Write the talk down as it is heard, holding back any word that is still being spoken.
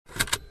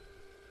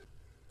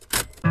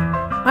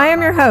I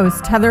am your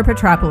host, Heather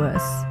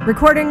Petropoulos,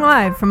 recording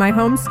live from my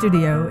home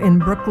studio in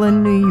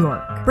Brooklyn, New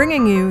York,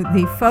 bringing you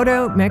the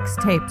Photo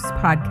Mixtapes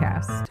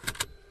podcast.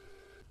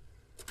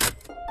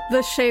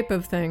 The shape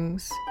of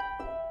things.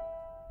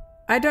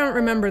 I don't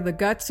remember the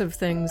guts of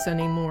things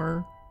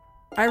anymore.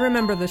 I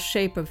remember the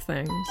shape of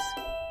things.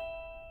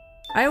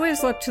 I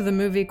always look to the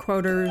movie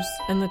quoters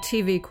and the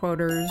TV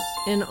quoters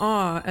in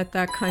awe at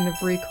that kind of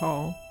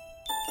recall.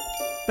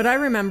 But I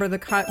remember the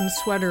cotton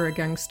sweater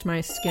against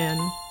my skin,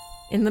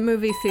 in the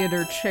movie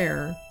theater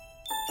chair,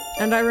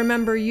 and I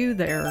remember you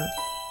there,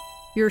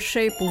 your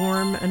shape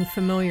warm and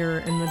familiar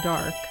in the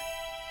dark.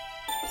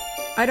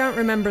 I don't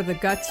remember the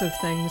guts of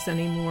things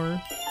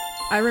anymore.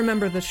 I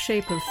remember the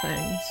shape of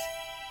things.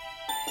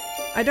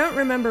 I don't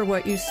remember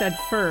what you said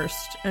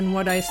first and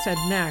what I said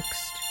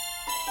next.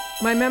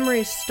 My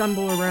memories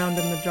stumble around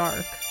in the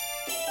dark.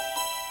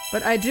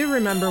 But I do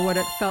remember what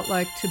it felt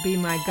like to be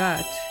my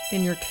gut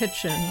in your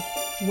kitchen,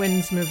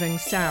 winds moving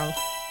south.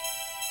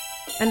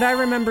 And I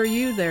remember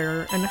you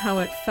there and how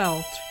it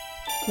felt,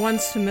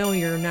 once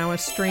familiar, now a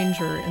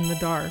stranger in the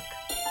dark.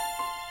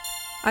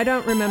 I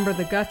don't remember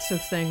the guts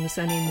of things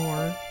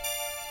anymore.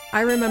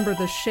 I remember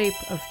the shape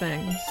of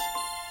things.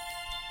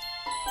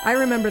 I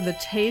remember the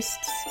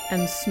tastes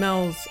and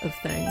smells of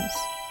things,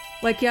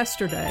 like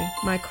yesterday,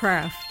 my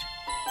craft.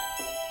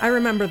 I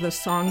remember the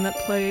song that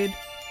played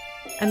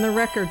and the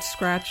record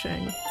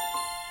scratching.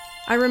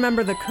 I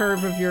remember the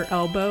curve of your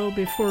elbow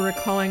before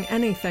recalling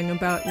anything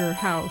about your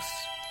house.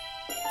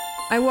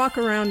 I walk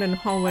around in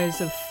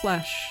hallways of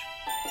flesh.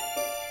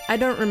 I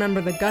don't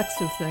remember the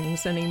guts of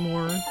things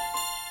anymore.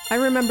 I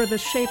remember the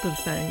shape of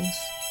things.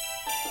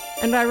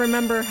 And I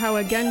remember how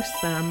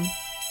against them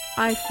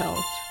I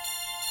felt.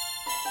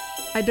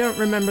 I don't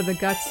remember the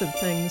guts of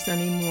things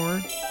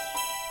anymore.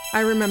 I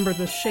remember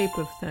the shape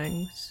of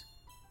things.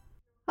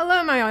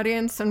 Hello, my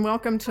audience, and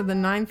welcome to the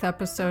 9th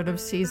episode of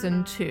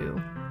Season 2,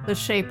 The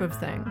Shape of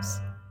Things.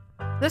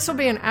 This will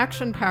be an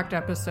action-packed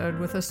episode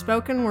with a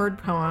spoken word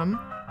poem,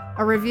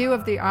 a review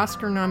of the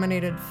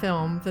Oscar-nominated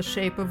film The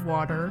Shape of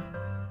Water,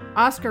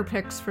 Oscar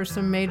picks for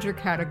some major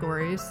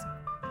categories,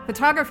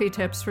 photography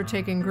tips for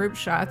taking group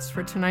shots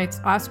for tonight's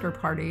Oscar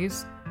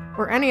parties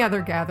or any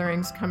other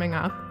gatherings coming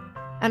up,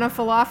 and a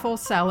falafel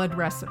salad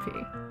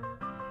recipe.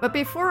 But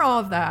before all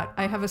of that,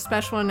 I have a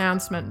special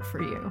announcement for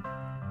you.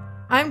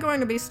 I'm going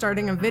to be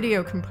starting a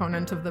video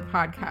component of the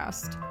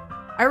podcast.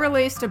 I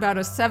released about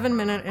a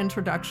 7-minute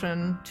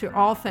introduction to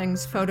all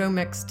things photo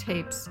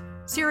mixtapes,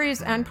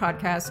 series and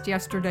podcast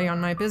yesterday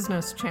on my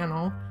business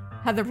channel,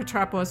 Heather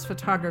Petropoulos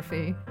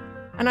Photography,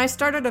 and I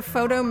started a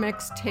photo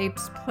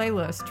mixtapes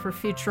playlist for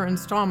future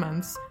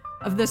installments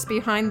of this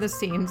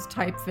behind-the-scenes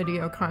type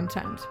video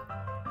content.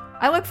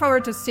 I look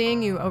forward to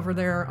seeing you over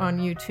there on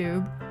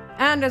YouTube,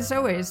 and as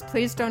always,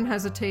 please don't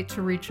hesitate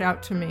to reach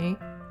out to me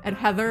at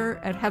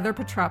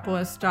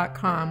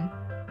heather@heatherpetropoulos.com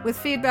with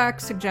feedback,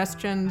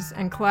 suggestions,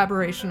 and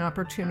collaboration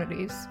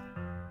opportunities.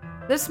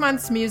 This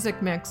month's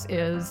music mix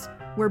is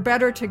We're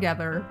Better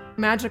Together,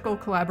 Magical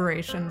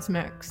Collaborations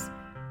Mix,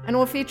 and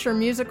will feature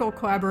musical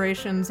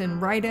collaborations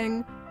in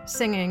writing,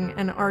 singing,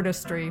 and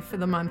artistry for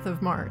the month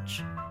of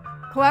March.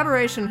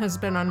 Collaboration has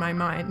been on my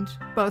mind,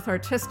 both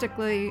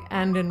artistically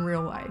and in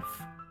real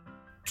life.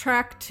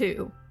 Track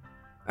 2,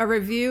 a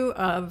review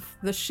of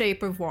The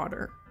Shape of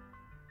Water.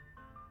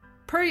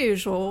 Per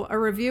usual, a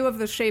review of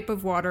The Shape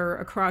of Water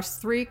across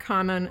 3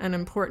 common and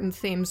important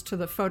themes to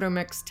the Photo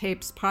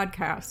Mixtapes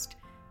podcast: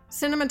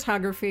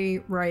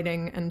 cinematography,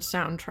 writing, and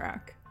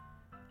soundtrack.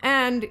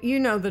 And you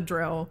know the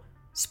drill.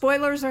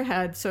 Spoilers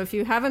ahead, so if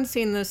you haven't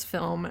seen this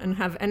film and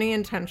have any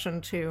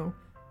intention to,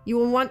 you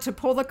will want to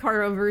pull the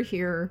car over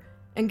here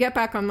and get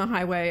back on the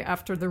highway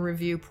after the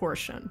review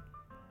portion.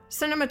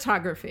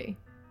 Cinematography.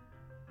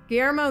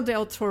 Guillermo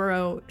del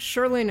Toro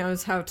surely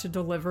knows how to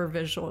deliver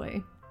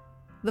visually.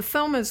 The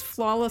film is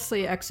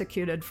flawlessly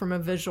executed from a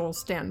visual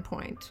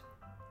standpoint.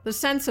 The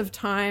sense of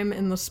time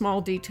in the small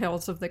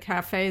details of the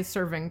cafe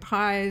serving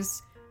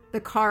pies,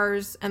 the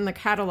cars and the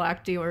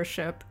Cadillac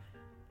dealership,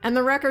 and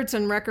the records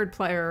and record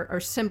player are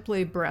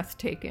simply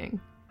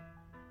breathtaking.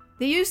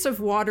 The use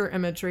of water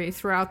imagery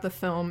throughout the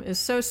film is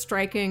so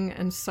striking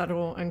and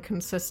subtle and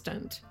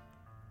consistent.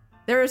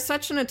 There is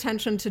such an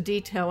attention to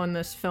detail in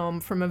this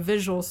film from a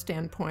visual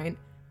standpoint,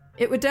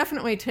 it would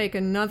definitely take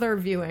another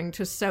viewing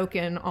to soak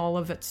in all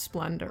of its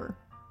splendor.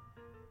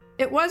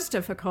 It was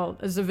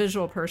difficult, as a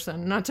visual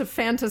person, not to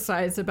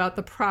fantasize about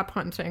the prop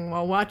hunting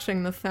while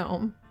watching the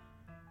film.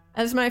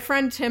 As my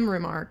friend Tim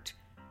remarked,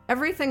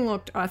 everything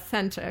looked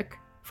authentic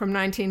from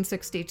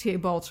 1962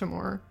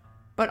 Baltimore,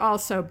 but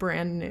also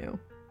brand new.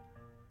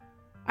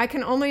 I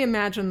can only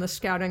imagine the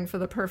scouting for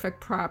the perfect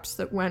props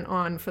that went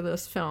on for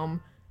this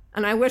film,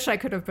 and I wish I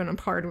could have been a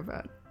part of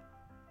it.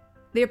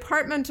 The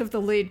apartment of the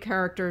lead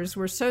characters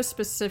were so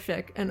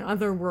specific and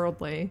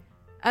otherworldly,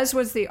 as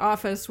was the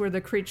office where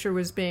the creature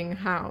was being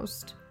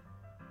housed.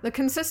 The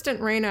consistent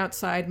rain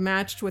outside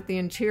matched with the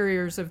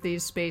interiors of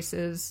these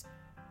spaces,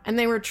 and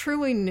they were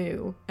truly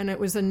new, and it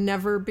was a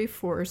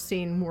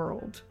never-before-seen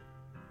world.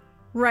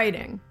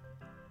 Writing.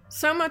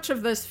 So much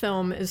of this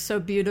film is so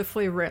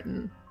beautifully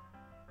written.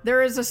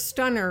 There is a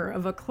stunner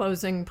of a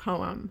closing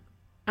poem,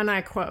 and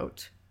I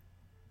quote,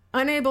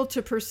 "Unable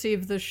to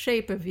perceive the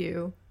shape of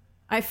you,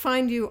 I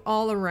find you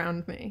all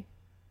around me.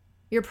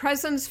 Your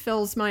presence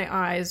fills my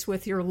eyes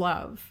with your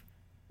love.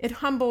 It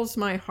humbles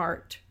my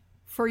heart,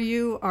 for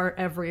you are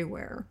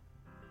everywhere."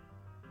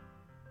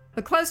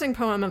 The closing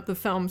poem of the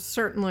film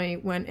certainly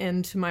went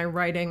into my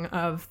writing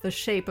of The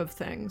Shape of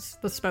Things,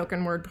 the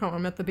spoken word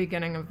poem at the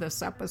beginning of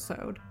this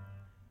episode.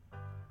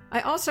 I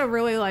also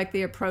really like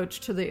the approach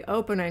to the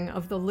opening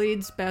of the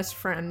lead's best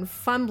friend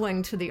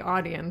fumbling to the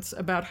audience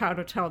about how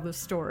to tell the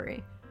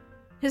story.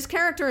 His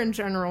character in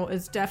general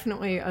is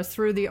definitely a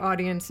through the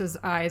audience's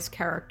eyes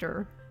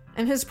character,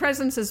 and his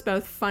presence is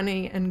both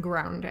funny and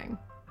grounding.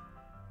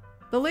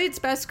 The lead's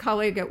best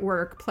colleague at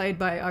work, played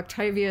by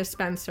Octavia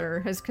Spencer,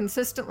 has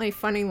consistently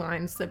funny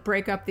lines that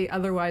break up the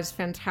otherwise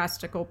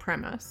fantastical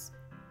premise.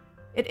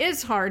 It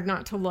is hard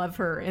not to love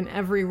her in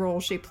every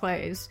role she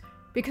plays,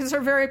 because her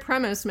very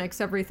premise makes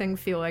everything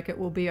feel like it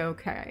will be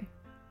okay.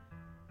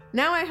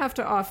 Now I have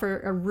to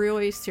offer a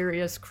really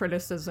serious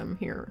criticism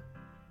here.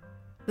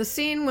 The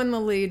scene when the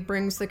lead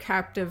brings the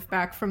captive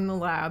back from the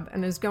lab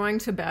and is going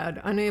to bed,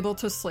 unable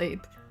to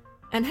sleep,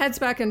 and heads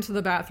back into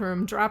the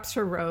bathroom, drops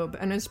her robe,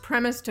 and is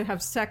premised to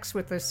have sex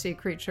with this sea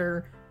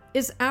creature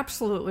is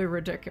absolutely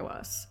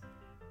ridiculous.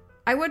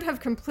 I would have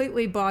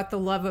completely bought the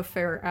love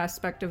affair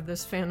aspect of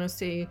this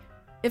fantasy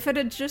if it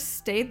had just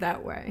stayed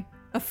that way,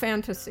 a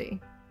fantasy.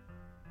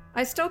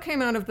 I still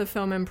came out of the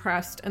film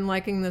impressed and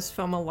liking this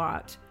film a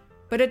lot,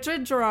 but it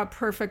did draw a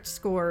perfect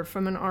score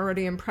from an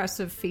already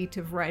impressive feat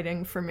of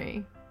writing for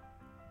me.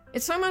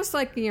 It's almost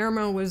like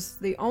Guillermo was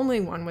the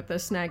only one with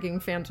this nagging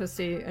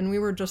fantasy, and we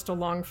were just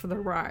along for the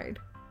ride.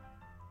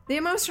 The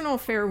emotional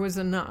fare was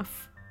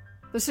enough.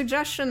 The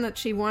suggestion that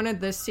she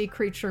wanted this sea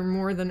creature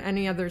more than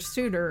any other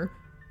suitor,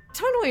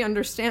 totally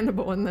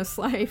understandable in this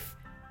life.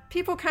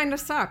 People kinda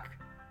suck.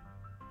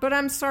 But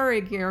I'm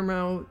sorry,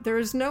 Guillermo, there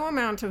is no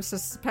amount of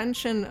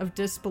suspension of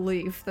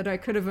disbelief that I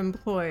could have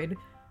employed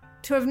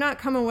to have not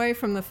come away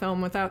from the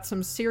film without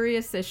some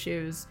serious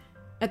issues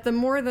at the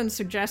more than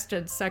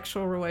suggested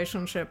sexual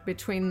relationship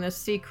between this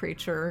sea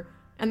creature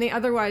and the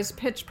otherwise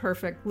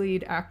pitch-perfect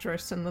lead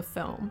actress in the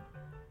film.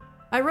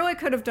 I really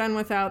could have done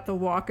without the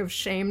walk of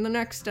shame the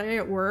next day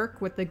at work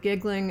with the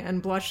giggling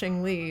and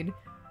blushing lead,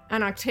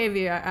 and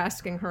Octavia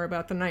asking her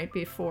about the night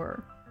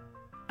before.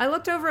 I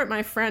looked over at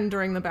my friend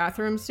during the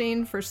bathroom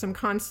scene for some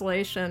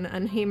consolation,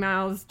 and he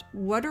mouthed,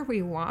 "What are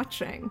we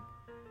watching?"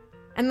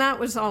 And that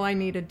was all I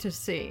needed to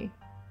see.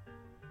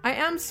 I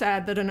am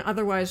sad that an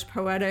otherwise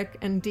poetic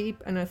and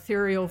deep and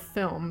ethereal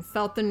film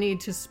felt the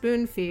need to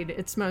spoon-feed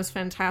its most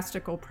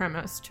fantastical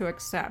premise to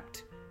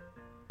accept.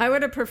 I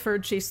would have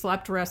preferred she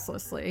slept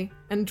restlessly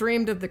and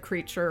dreamed of the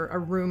creature a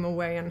room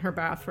away in her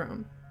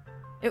bathroom.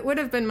 It would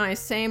have been my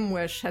same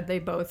wish had they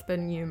both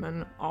been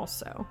human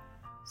also.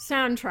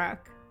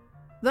 Soundtrack.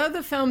 Though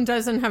the film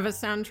doesn't have a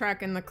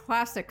soundtrack in the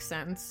classic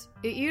sense,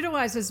 it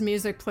utilizes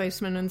music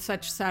placement in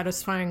such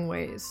satisfying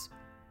ways.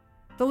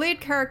 The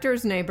lead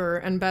character's neighbor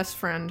and best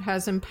friend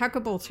has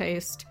impeccable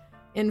taste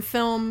in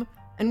film,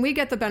 and we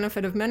get the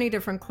benefit of many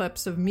different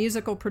clips of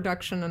musical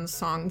production and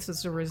songs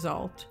as a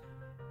result.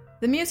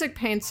 The music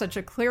paints such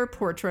a clear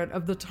portrait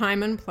of the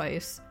time and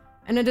place,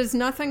 and it is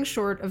nothing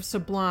short of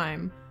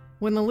sublime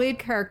when the lead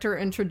character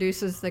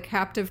introduces the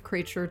captive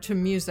creature to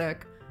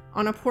music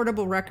on a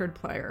portable record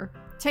player,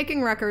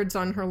 taking records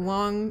on her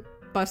long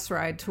bus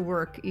ride to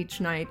work each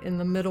night in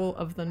the middle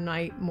of the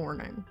night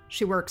morning.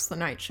 She works the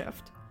night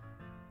shift.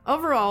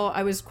 Overall,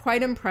 I was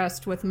quite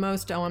impressed with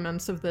most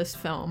elements of this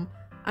film,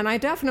 and I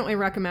definitely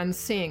recommend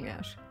seeing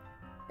it.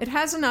 It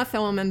has enough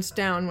elements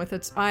down with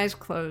its eyes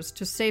closed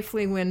to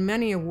safely win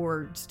many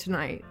awards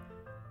tonight.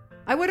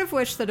 I would have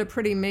wished that a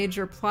pretty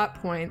major plot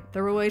point,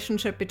 the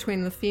relationship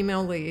between the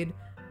female lead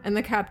and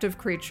the captive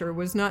creature,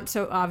 was not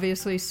so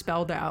obviously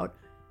spelled out,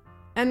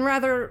 and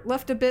rather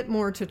left a bit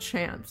more to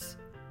chance.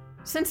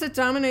 Since it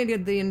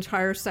dominated the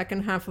entire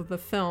second half of the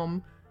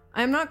film,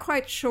 I am not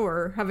quite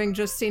sure, having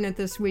just seen it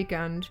this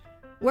weekend,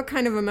 what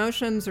kind of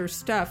emotions or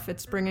stuff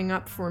it's bringing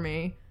up for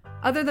me,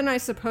 other than I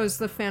suppose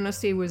the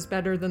fantasy was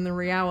better than the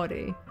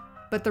reality,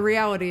 but the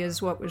reality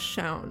is what was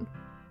shown.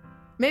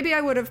 Maybe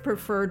I would have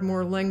preferred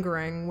more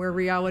lingering where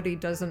reality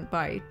doesn't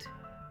bite.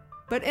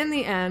 But in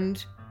the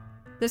end,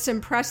 this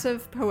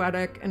impressive,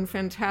 poetic, and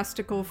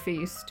fantastical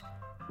feast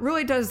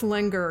really does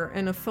linger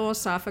in a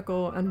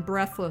philosophical and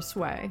breathless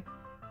way,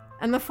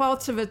 and the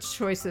faults of its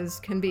choices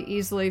can be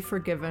easily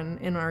forgiven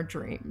in our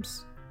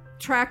dreams.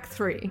 Track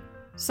 3.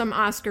 Some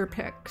Oscar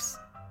picks.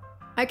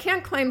 I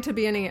can't claim to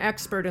be any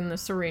expert in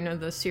this arena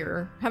this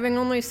year, having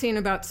only seen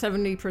about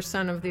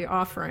 70% of the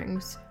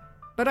offerings,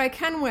 but I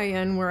can weigh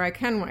in where I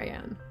can weigh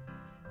in.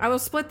 I will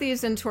split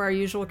these into our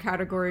usual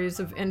categories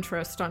of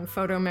interest on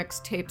Photo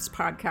Mix Tapes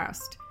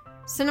podcast: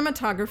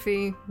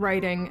 cinematography,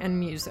 writing, and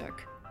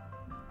music.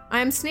 I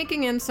am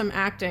sneaking in some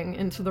acting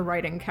into the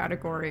writing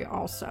category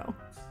also.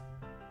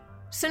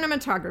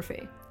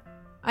 Cinematography.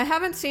 I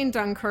haven't seen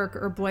Dunkirk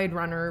or Blade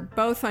Runner,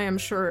 both I am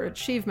sure are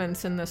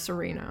achievements in this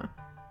arena.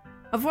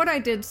 Of what I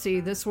did see,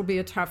 this will be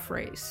a tough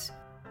race.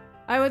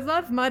 I would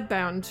love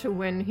Mudbound to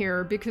win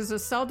here because a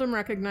seldom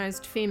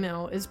recognized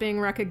female is being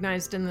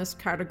recognized in this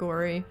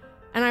category,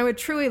 and I would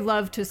truly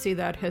love to see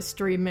that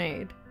history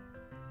made.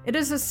 It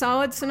is a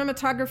solid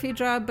cinematography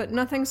job, but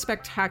nothing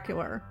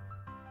spectacular.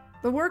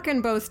 The work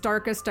in both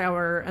Darkest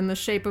Hour and The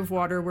Shape of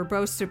Water were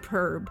both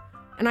superb,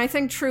 and I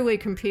think truly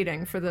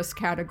competing for this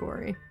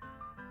category.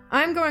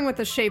 I'm going with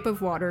The Shape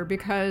of Water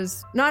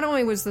because not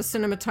only was the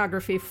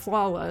cinematography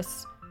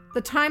flawless,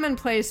 the time and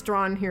place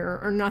drawn here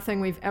are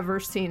nothing we've ever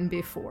seen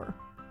before.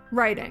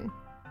 Writing.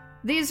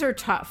 These are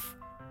tough.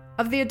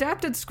 Of the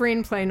adapted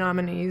screenplay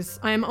nominees,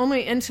 I am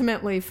only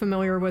intimately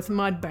familiar with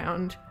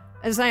Mudbound,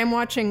 as I am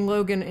watching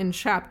Logan in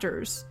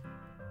chapters.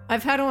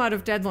 I've had a lot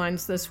of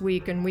deadlines this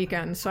week and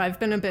weekend, so I've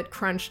been a bit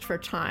crunched for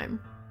time.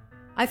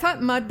 I thought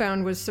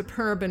Mudbound was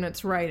superb in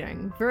its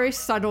writing, very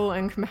subtle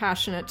and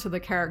compassionate to the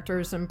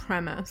characters and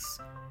premise.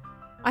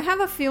 I have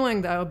a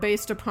feeling, though,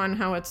 based upon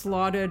how it's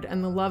lauded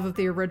and the love of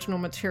the original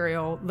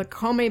material, the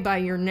Call Me By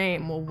Your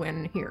Name will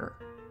win here.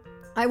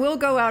 I will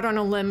go out on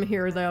a limb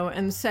here, though,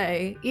 and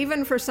say,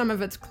 even for some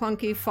of its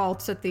clunky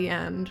faults at the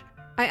end,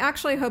 I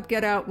actually hope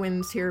Get Out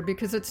wins here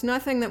because it's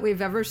nothing that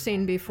we've ever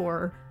seen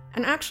before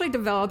and actually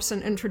develops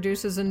and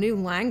introduces a new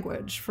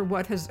language for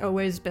what has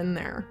always been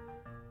there.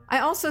 I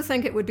also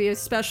think it would be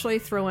especially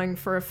thrilling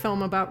for a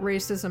film about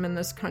racism in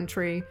this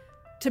country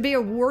to be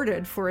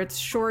awarded for its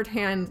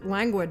shorthand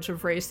language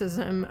of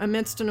racism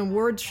amidst an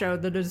awards show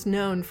that is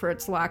known for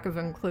its lack of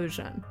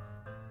inclusion.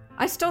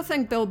 I still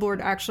think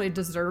Billboard actually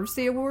deserves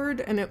the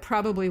award, and it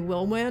probably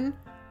will win.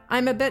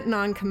 I'm a bit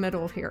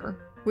non-committal here.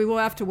 We will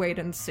have to wait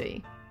and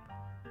see.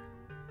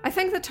 I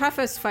think the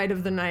toughest fight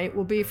of the night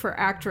will be for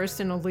actress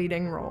in a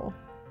leading role.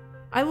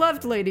 I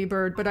loved Lady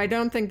Bird, but I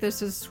don't think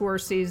this is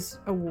Scorsese's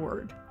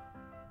award.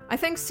 I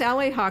think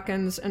Sally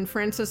Hawkins and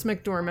Frances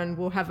McDormand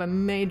will have a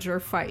major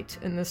fight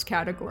in this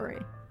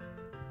category.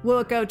 Will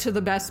it go to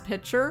the Best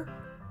Picture?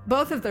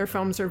 Both of their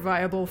films are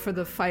viable for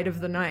the fight of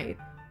the night.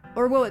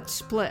 Or will it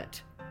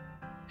split?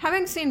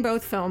 Having seen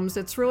both films,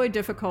 it's really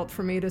difficult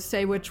for me to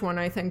say which one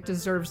I think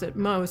deserves it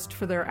most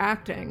for their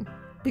acting,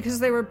 because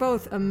they were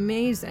both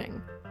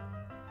amazing.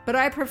 But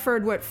I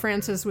preferred what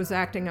Frances was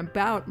acting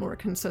about more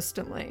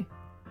consistently.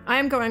 I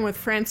am going with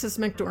Frances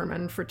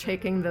McDormand for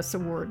taking this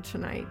award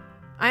tonight.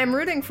 I am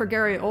rooting for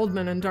Gary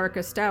Oldman in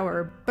Darkest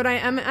Hour, but I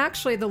am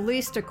actually the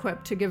least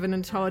equipped to give an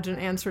intelligent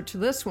answer to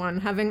this one,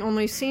 having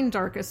only seen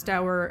Darkest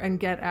Hour and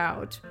Get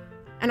Out.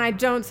 And I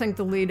don't think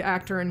the lead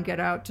actor in Get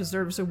Out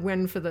deserves a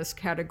win for this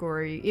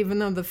category, even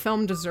though the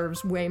film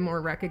deserves way more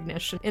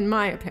recognition, in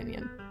my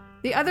opinion.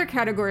 The other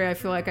category I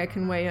feel like I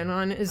can weigh in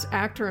on is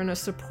actor in a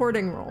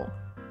supporting role,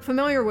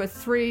 familiar with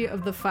 3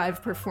 of the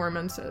 5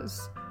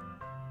 performances.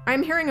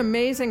 I'm hearing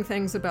amazing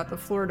things about the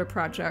Florida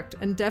Project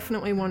and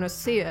definitely want to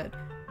see it,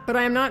 but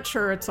I am not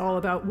sure it's all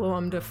about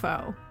Willem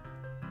Dafoe.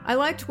 I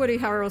liked Woody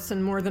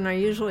Harrelson more than I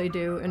usually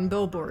do in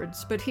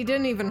Billboards, but he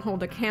didn't even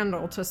hold a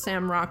candle to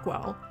Sam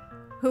Rockwell,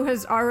 who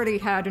has already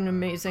had an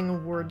amazing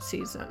award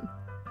season.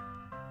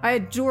 I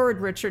adored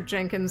Richard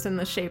Jenkins in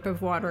The Shape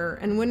of Water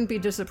and wouldn't be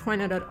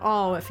disappointed at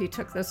all if he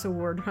took this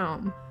award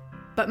home.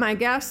 But my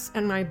guess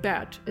and my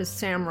bet is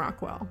Sam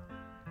Rockwell.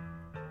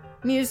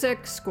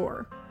 Music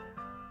score.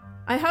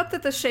 I hope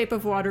that The Shape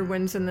of Water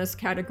wins in this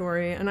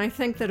category, and I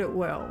think that it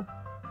will.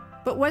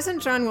 But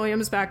wasn't John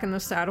Williams back in the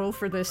saddle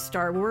for this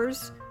Star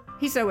Wars?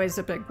 He's always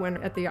a big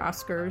win at the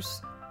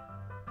Oscars.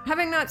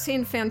 Having not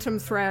seen Phantom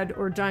Thread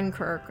or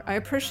Dunkirk, I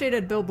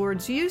appreciated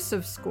Billboard's use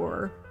of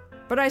score,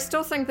 but I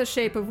still think The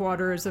Shape of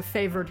Water is a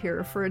favorite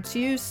here for its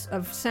use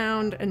of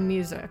sound and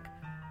music,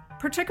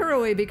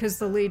 particularly because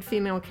the lead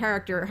female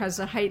character has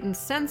a heightened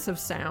sense of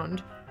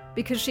sound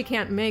because she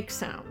can't make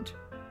sound.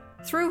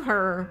 Through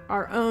her,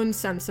 our own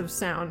sense of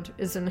sound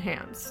is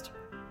enhanced.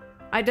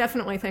 I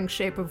definitely think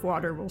Shape of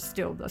Water will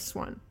steal this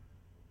one.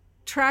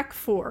 Track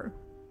 4.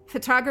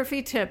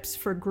 Photography tips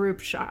for group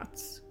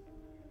shots.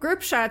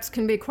 Group shots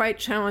can be quite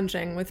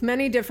challenging, with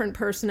many different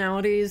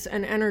personalities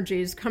and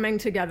energies coming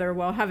together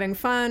while having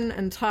fun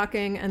and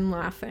talking and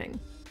laughing.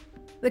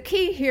 The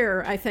key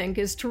here, I think,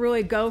 is to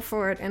really go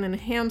for it and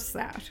enhance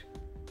that.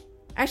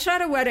 I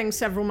shot a wedding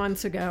several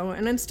months ago,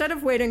 and instead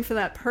of waiting for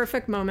that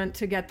perfect moment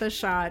to get the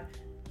shot,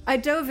 I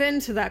dove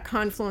into that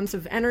confluence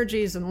of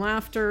energies and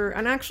laughter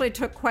and actually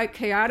took quite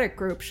chaotic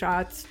group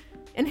shots,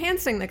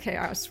 enhancing the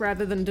chaos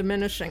rather than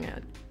diminishing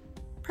it.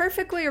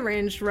 Perfectly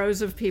arranged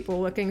rows of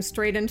people looking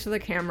straight into the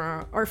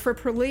camera are for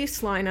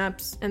police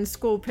lineups and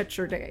school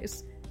picture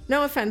days.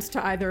 No offense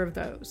to either of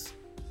those.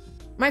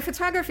 My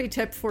photography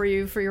tip for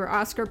you for your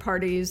Oscar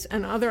parties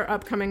and other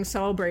upcoming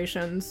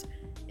celebrations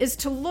is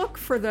to look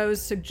for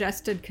those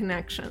suggested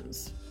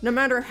connections, no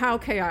matter how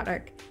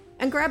chaotic,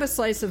 and grab a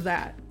slice of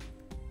that.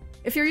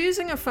 If you're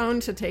using a phone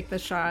to take the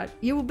shot,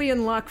 you will be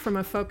in luck from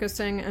a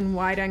focusing and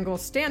wide-angle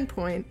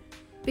standpoint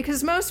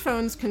because most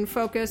phones can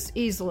focus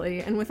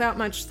easily and without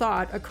much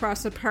thought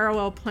across a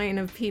parallel plane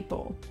of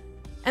people,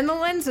 and the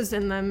lenses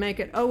in them make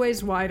it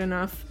always wide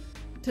enough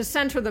to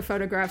center the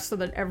photograph so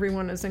that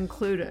everyone is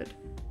included.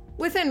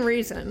 Within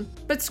reason,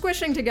 but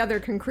squishing together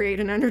can create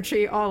an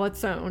energy all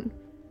its own.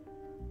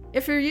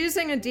 If you're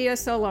using a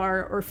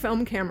DSLR or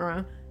film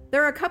camera,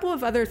 there are a couple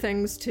of other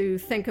things to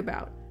think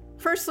about.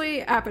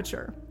 Firstly,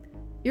 aperture.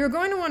 You're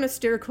going to want to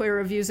steer clear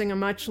of using a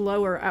much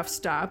lower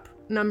f-stop,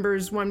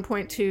 numbers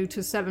 1.2 to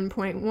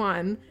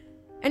 7.1,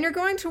 and you're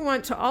going to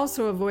want to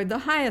also avoid the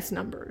highest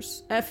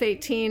numbers,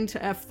 f18 to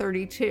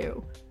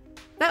f32.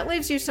 That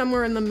leaves you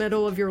somewhere in the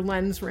middle of your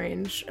lens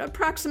range,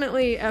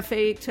 approximately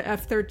f8 to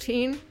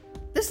f13.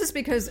 This is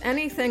because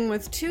anything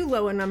with too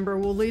low a number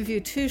will leave you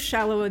too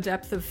shallow a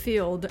depth of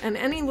field, and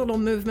any little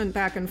movement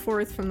back and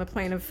forth from the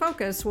plane of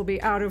focus will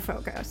be out of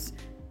focus.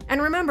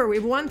 And remember, we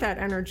want that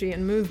energy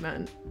and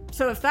movement.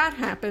 So if that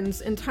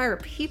happens, entire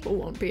people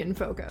won't be in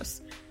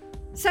focus.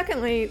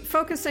 Secondly,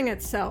 focusing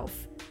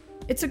itself.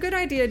 It's a good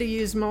idea to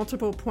use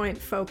multiple point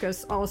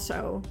focus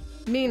also,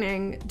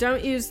 meaning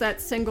don't use that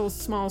single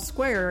small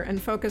square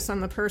and focus on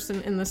the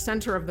person in the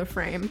center of the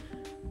frame,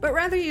 but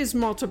rather use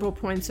multiple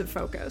points of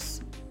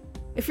focus.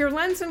 If your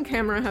lens and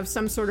camera have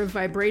some sort of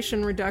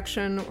vibration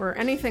reduction or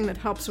anything that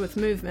helps with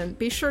movement,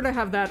 be sure to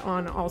have that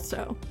on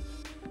also.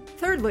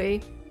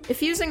 Thirdly,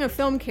 if using a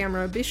film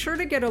camera, be sure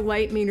to get a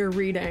light meter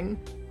reading.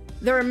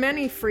 There are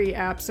many free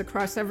apps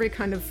across every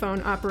kind of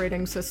phone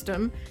operating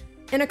system,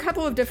 in a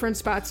couple of different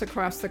spots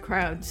across the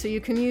crowd, so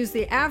you can use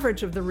the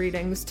average of the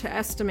readings to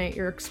estimate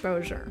your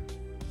exposure.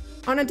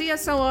 On a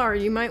DSLR,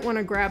 you might want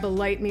to grab a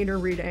light meter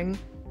reading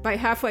by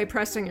halfway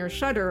pressing your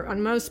shutter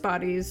on most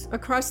bodies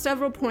across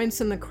several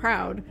points in the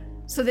crowd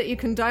so that you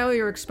can dial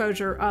your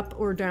exposure up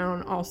or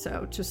down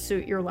also to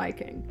suit your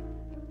liking.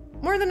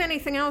 More than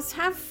anything else,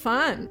 have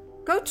fun.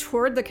 Go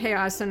toward the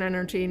chaos and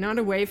energy, not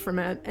away from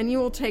it, and you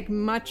will take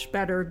much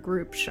better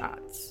group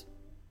shots.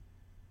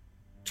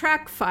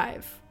 Track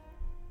 5.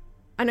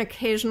 An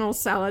occasional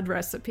salad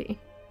recipe.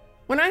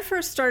 When I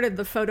first started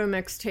the Photo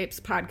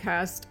Mixtapes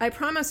podcast, I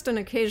promised an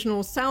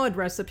occasional salad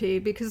recipe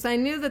because I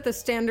knew that the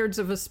standards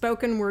of a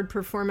spoken word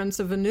performance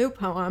of a new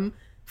poem,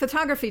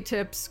 photography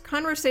tips,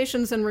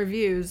 conversations, and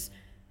reviews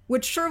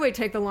would surely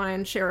take the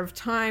lion's share of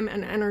time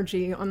and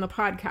energy on the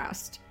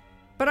podcast.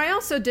 But I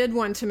also did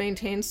want to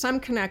maintain some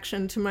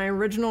connection to my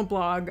original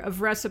blog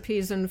of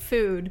recipes and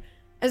food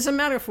as a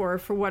metaphor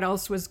for what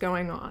else was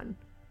going on.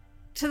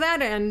 To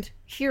that end,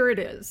 here it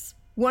is.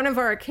 One of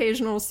our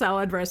occasional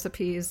salad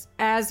recipes,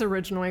 as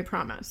originally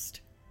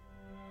promised.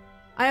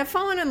 I have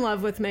fallen in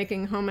love with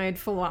making homemade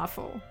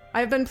falafel.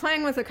 I've been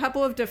playing with a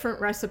couple of different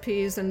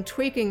recipes and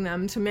tweaking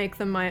them to make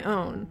them my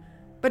own.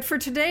 But for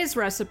today's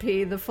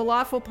recipe, the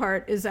falafel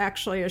part is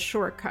actually a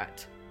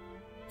shortcut.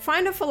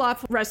 Find a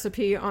falafel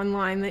recipe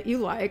online that you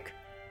like,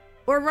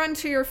 or run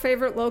to your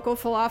favorite local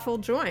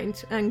falafel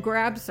joint and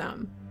grab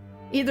some,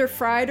 either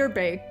fried or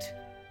baked,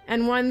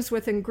 and ones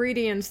with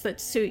ingredients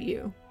that suit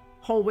you.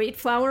 Whole wheat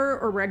flour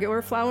or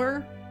regular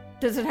flour?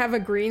 Does it have a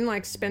green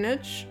like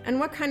spinach? And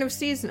what kind of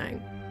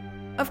seasoning?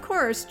 Of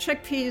course,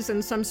 chickpeas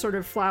and some sort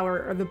of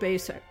flour are the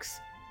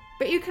basics,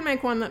 but you can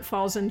make one that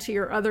falls into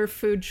your other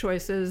food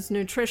choices,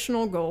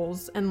 nutritional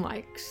goals, and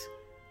likes.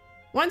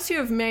 Once you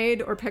have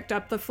made or picked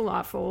up the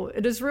falafel,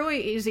 it is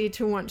really easy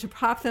to want to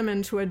pop them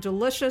into a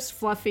delicious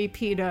fluffy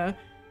pita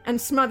and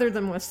smother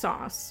them with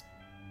sauce.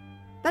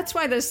 That's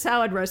why this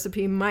salad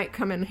recipe might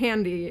come in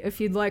handy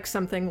if you'd like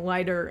something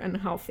lighter and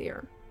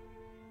healthier.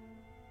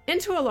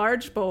 Into a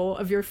large bowl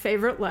of your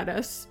favorite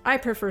lettuce, I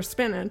prefer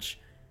spinach,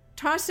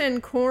 toss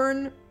in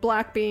corn,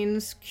 black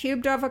beans,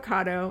 cubed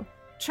avocado,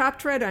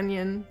 chopped red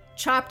onion,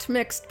 chopped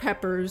mixed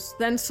peppers,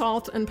 then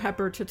salt and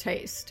pepper to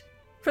taste.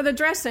 For the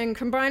dressing,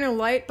 combine a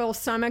light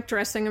balsamic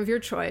dressing of your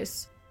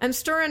choice, and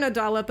stir in a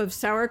dollop of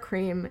sour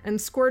cream and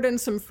squirt in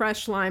some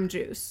fresh lime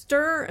juice.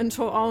 Stir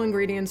until all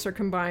ingredients are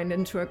combined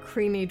into a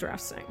creamy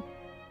dressing.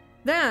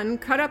 Then,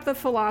 cut up the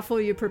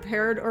falafel you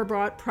prepared or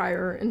bought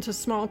prior into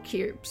small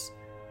cubes.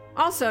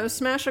 Also,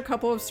 smash a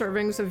couple of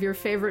servings of your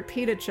favorite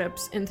pita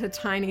chips into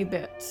tiny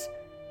bits.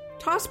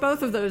 Toss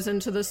both of those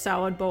into the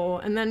salad bowl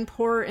and then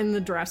pour in the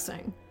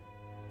dressing.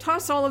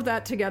 Toss all of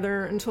that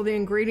together until the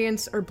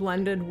ingredients are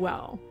blended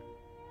well.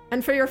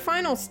 And for your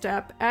final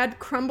step, add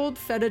crumbled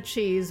feta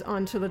cheese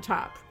onto the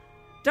top.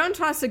 Don't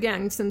toss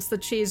again since the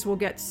cheese will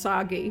get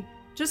soggy.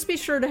 Just be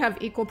sure to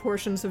have equal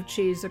portions of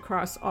cheese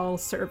across all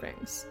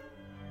servings.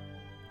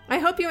 I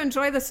hope you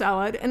enjoy the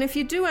salad, and if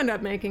you do end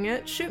up making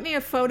it, shoot me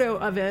a photo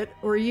of it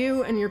or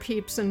you and your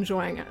peeps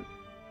enjoying it.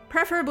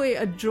 Preferably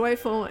a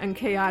joyful and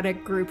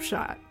chaotic group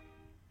shot.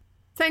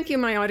 Thank you,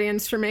 my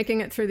audience, for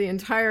making it through the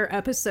entire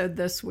episode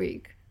this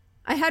week.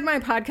 I had my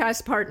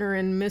podcast partner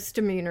in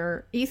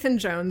misdemeanor, Ethan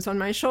Jones, on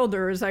my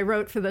shoulder as I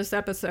wrote for this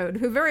episode,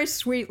 who very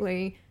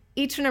sweetly,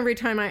 each and every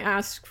time I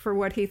ask for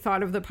what he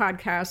thought of the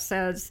podcast,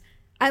 says,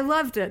 "I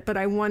loved it, but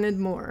I wanted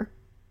more."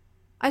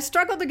 I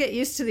struggle to get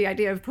used to the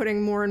idea of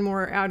putting more and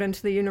more out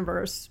into the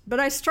universe, but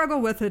I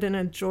struggle with it in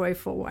a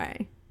joyful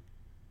way.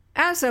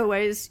 As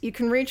always, you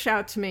can reach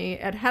out to me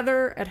at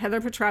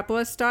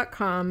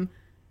heather@heatherpetropolis.com,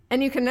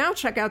 and you can now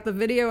check out the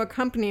video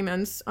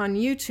accompaniments on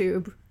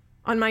YouTube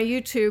on my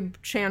YouTube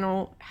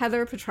channel,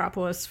 Heather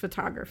Petropolis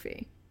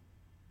Photography.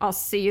 I'll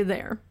see you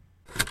there.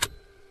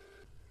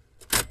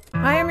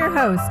 I am your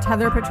host,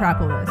 Heather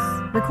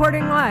Petropoulos,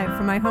 recording live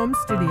from my home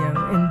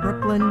studio in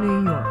Brooklyn,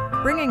 New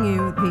York, bringing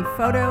you the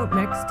Photo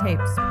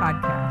Mixtapes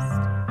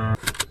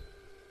podcast.